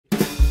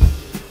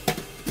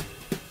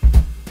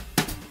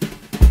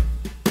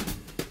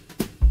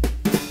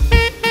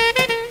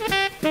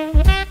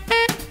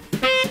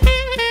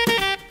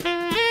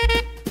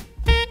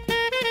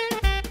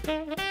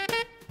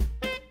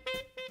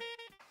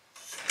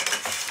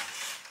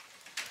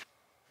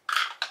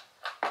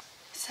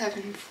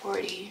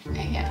7:40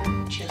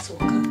 a.m. Just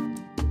woke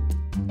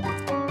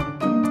up.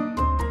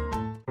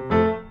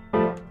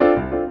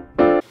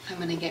 I'm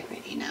gonna get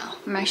ready now.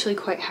 I'm actually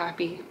quite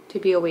happy to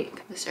be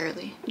awake this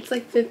early. It's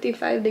like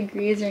 55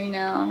 degrees right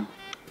now.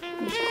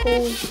 It's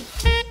cold.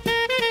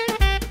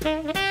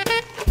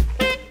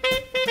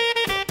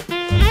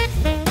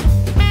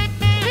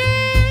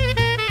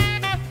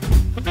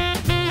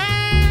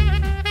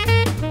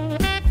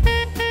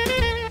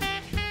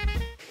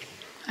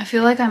 I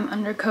feel like I'm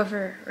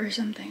undercover or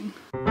something.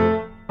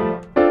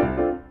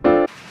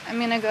 I'm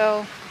gonna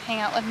go hang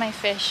out with my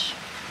fish,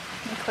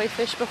 my koi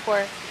fish,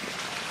 before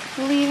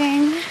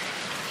leaving.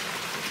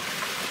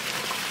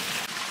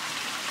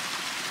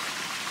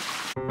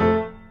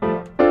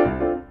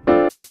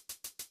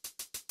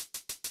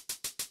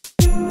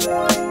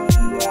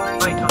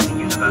 Light on the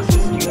Universal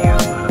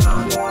Studios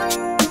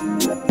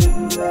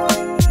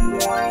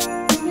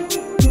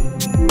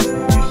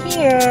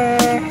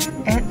Here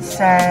it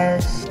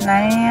says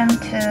 9 a.m.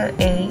 to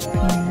 8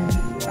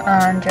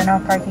 p.m. General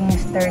parking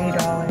is $30.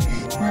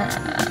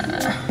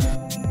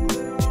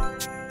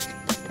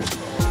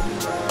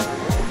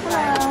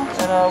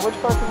 Hello. And which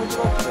parking would you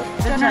like today?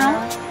 General.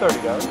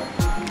 $30.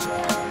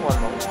 One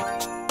moment.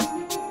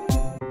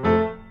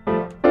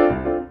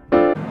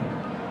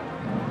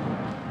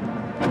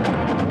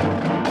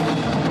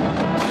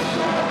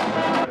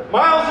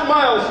 Miles and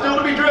miles still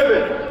to be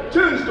driven.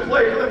 Tunes to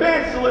play for the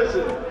fans to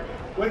listen.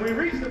 When we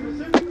reach the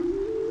Pacific.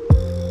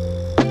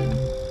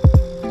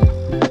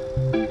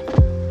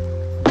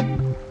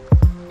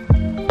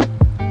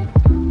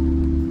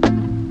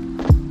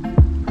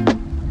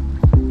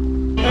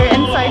 We're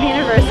inside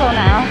Universal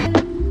now.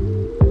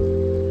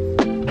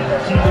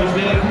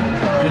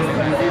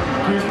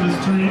 Christmas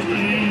tree.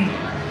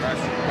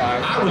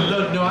 I would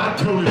love, no, I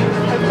totally.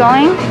 We're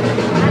going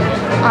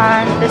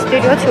on the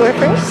studio tour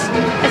first.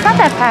 It's not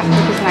that packed,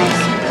 which is nice.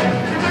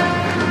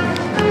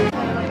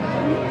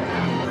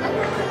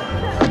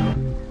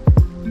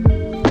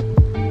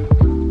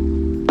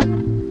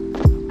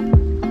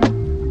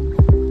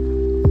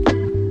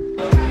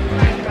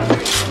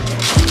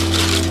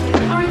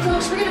 Alright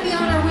folks, we're going to be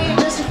on our way in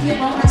just a few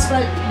moments,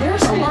 but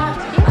there's a lot.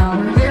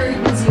 We're very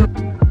busy.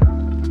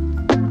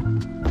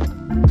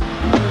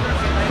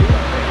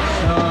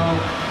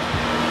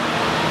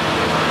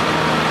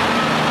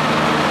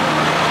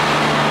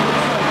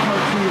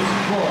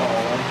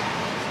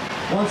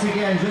 Once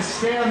again, just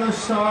stay on those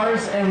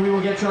stars and we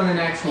will get you on the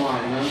next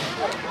one.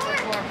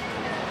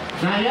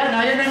 Not yet,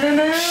 not yet,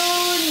 no.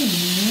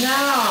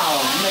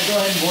 Now, I'm gonna go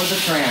ahead and board the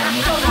tram.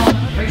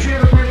 Make sure you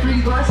have a pair of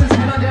 3D glasses,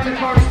 head on down to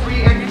cars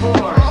 3 and 4.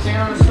 Stay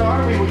on the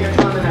star, we will get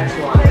you on the next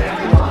one.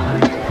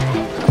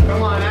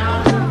 Come on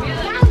out.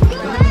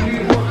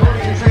 You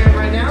boarding the tram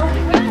right now?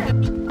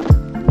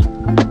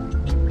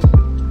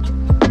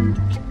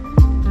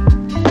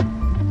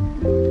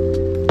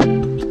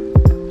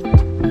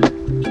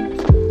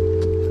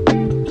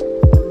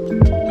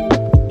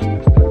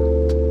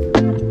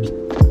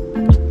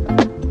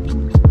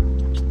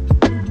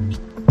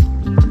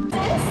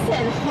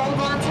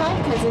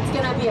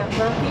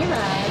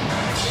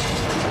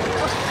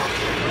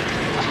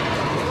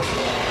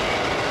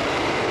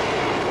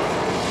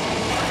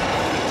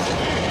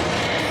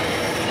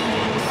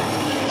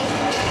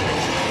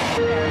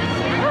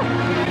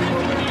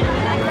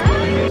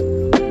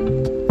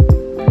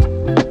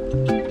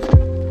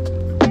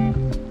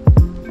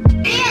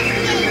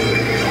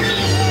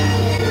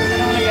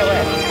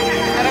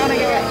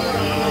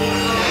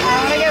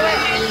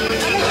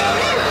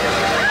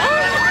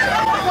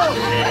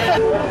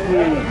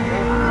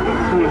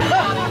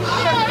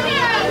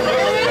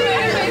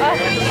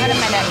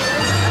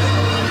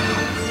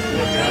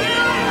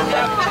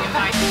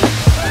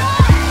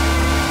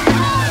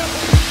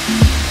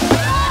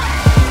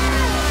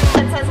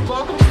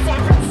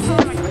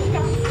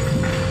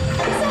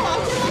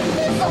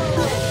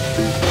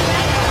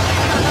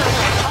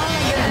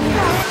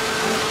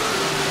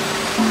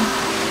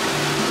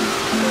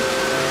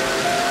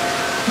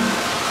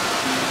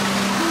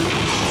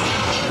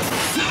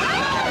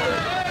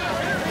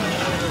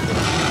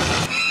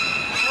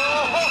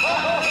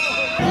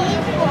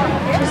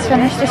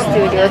 Finished the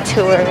studio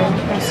tour.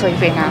 I'm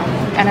sleepy now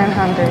and I'm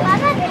hungry.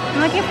 I'm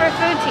looking for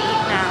food to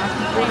eat now.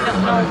 We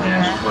don't know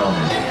where.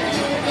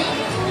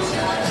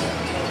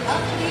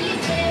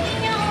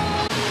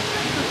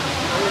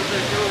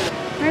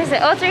 Where is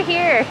it? Oh, it's right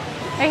here.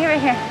 Right here,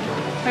 right here.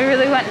 We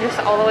really went just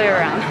all the way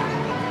around.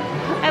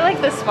 I like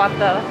this spot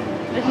though.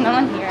 There's no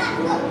one here.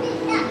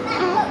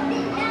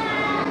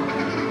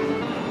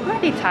 I'm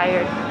already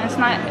tired.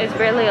 It's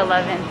barely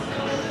 11.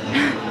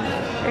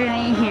 We're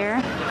gonna eat here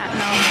at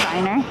Mel's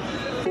Diner.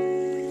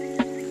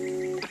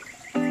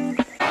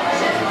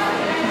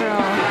 Bro,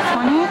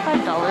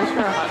 $25 for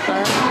a hot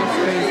dog is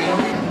crazy.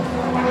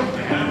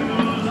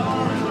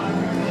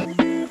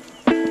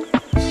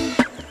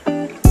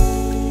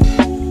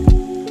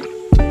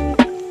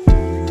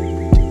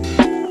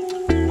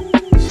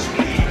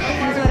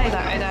 Here's what I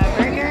got. I got a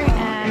burger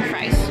and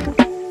fries.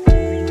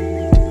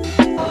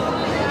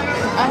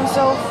 I'm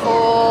so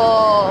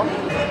full.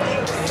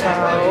 So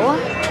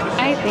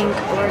I think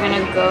we're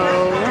gonna go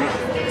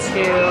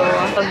to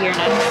here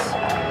next.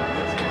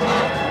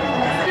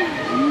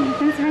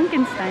 It's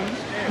Frankenstein.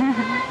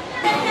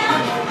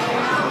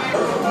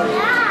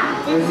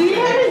 See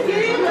her is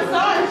getting a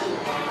massage.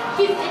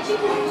 He's itchy.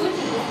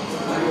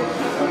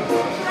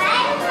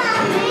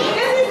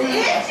 This is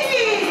itchy.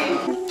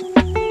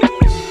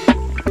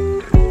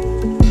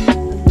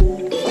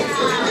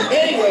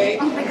 Anyway,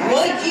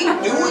 wanna keep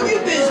doing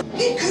your business.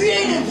 Get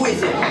creative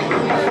with it.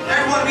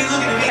 Everyone be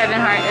looking at me.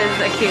 Kevin Hart is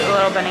a cute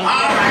little bunny.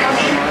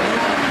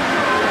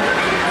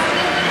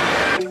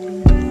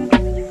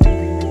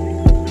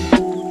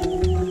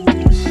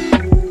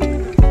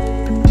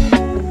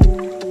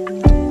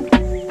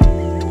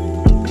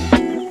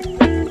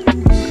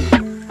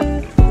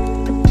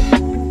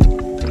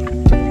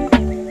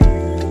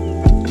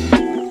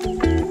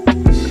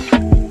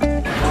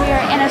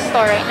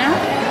 Right now,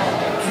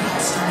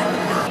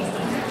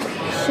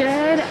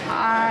 should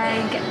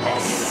I get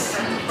this?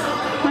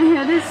 My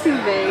head is too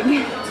big.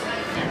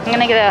 I'm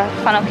gonna get a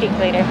funnel cake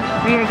later.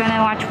 We are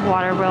gonna watch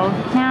Waterworld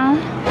now.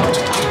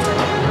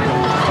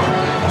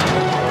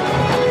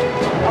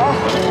 Oh.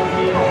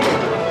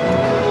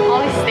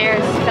 All these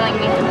stairs killing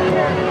me.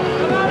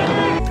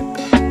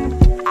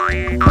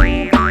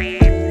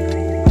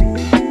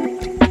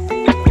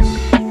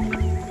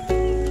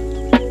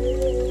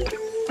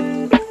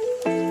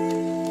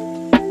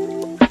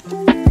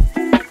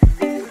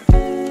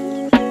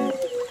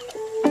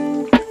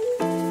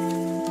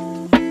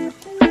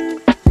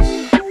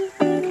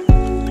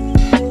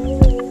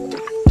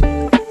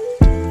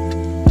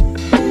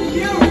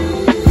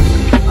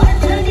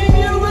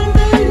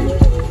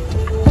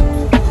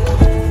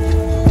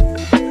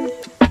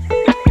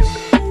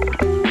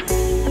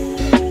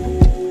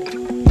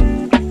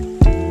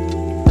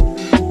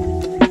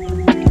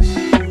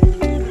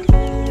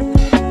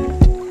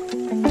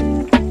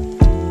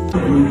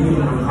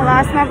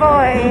 My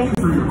boy.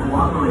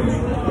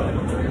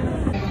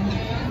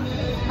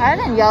 I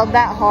haven't yelled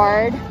that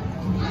hard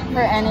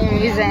for any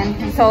reason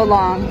in so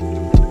long.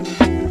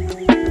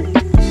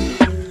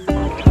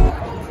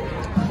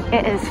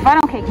 It is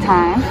funnel cake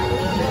time.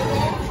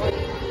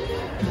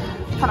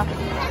 Funnel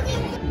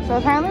cake. So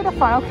apparently the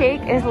funnel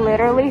cake is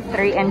literally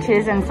 3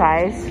 inches in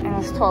size and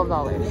it's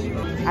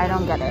 $12. I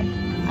don't get it.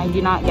 I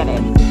do not get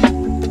it.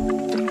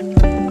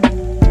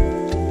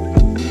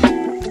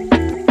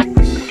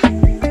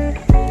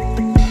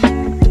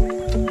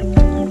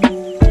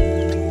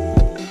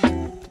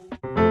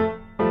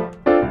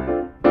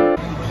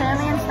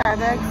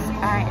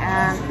 I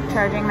am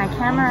charging my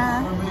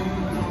camera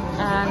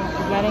and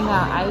getting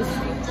a iced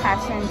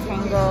passion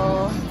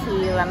tango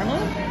tea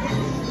lemonade.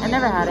 I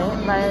never had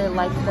it, but I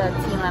like the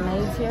tea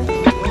lemonades here.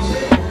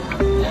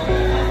 Yeah.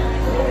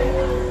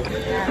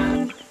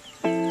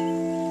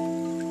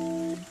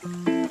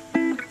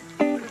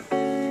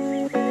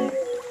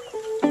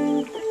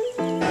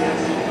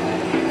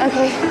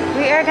 Okay,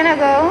 we are gonna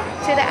go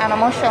to the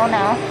animal show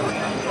now.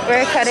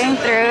 We're cutting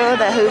through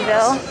the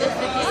Whoville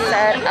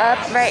set up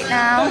right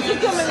now.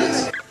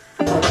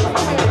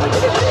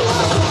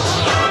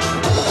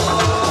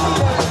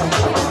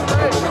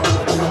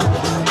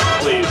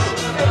 Please.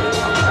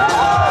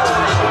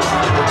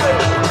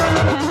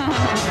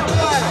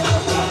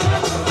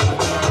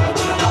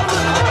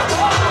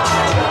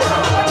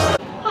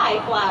 Hi,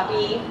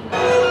 Flappy.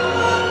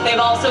 They've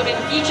also been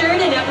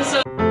featured in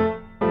episodes.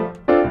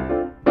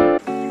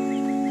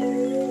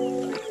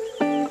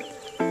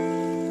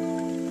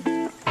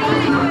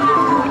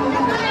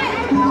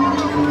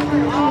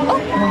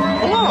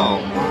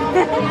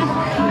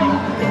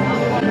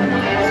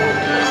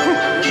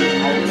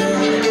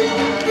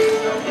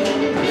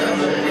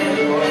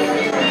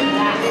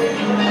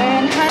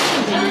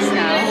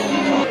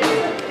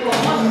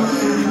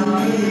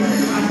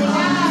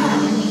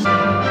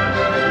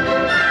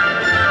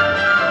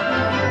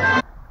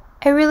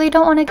 I really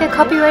don't want to get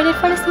copyrighted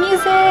for this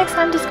music, so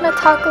I'm just gonna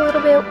talk a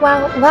little bit.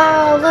 Wow,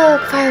 wow,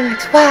 look,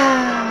 fireworks,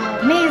 wow,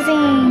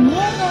 amazing,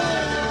 yay!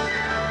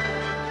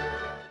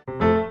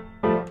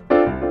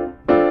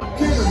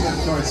 Given the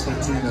choice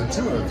between the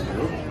two of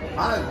you,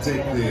 I'd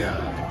take the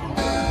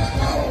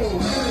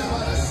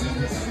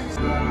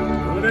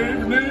Good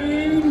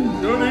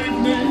evening. Good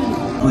evening.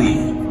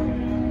 Glee.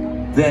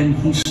 Then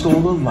he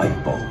stole a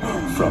light bulb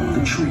from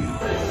the tree.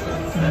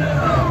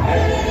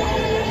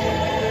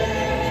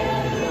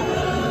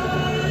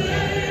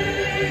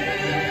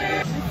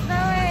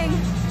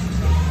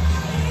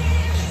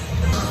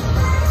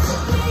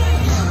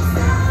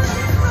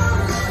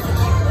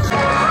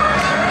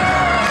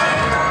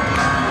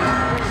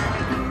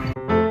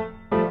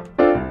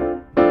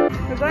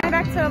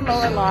 To the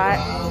lower lot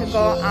to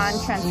go on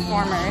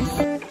Transformers.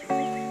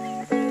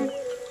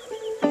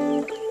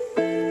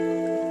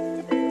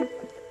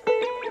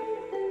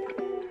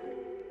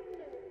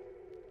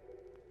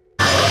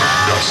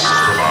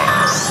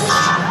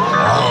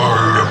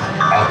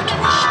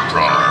 Optimus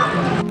Prime.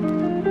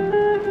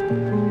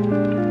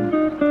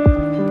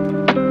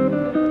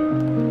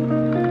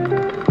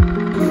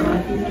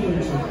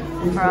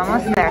 We're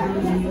almost there.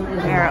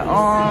 We're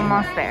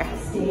almost there.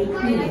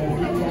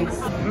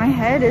 My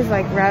head is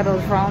like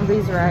rattled from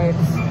these rides.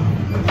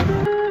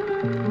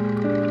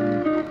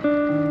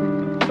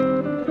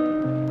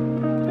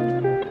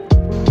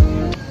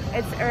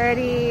 It's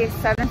already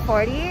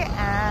 7:40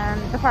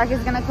 and the park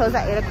is gonna close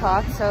at 8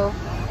 o'clock, so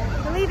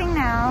we're leaving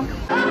now.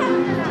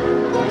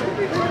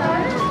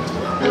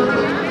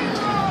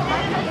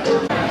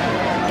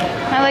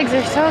 My legs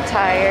are so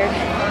tired.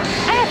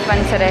 I had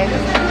fun today.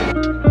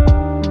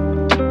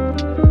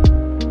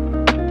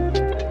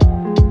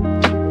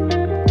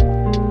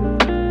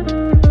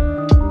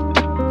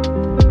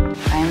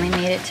 Finally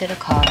made it to the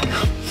car.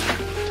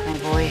 My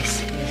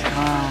voice is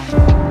gone.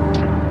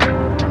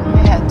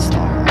 My head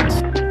starts.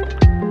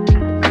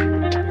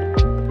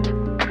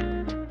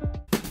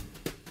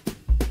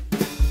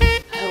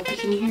 I hope you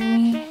can hear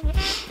me.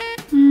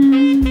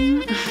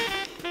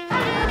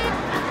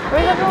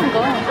 Where's everyone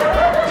going?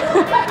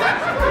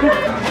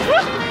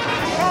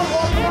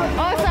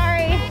 Oh,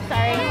 sorry.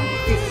 Sorry.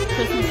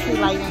 Christmas tree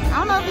lighting. I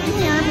don't know if you can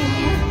hear me.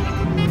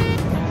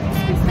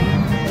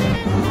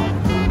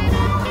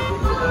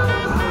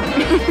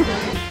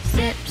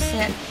 Sip,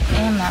 sip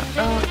in my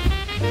boat.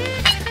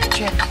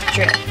 Drip,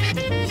 drip.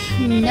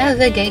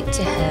 Navigate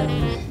to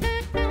home.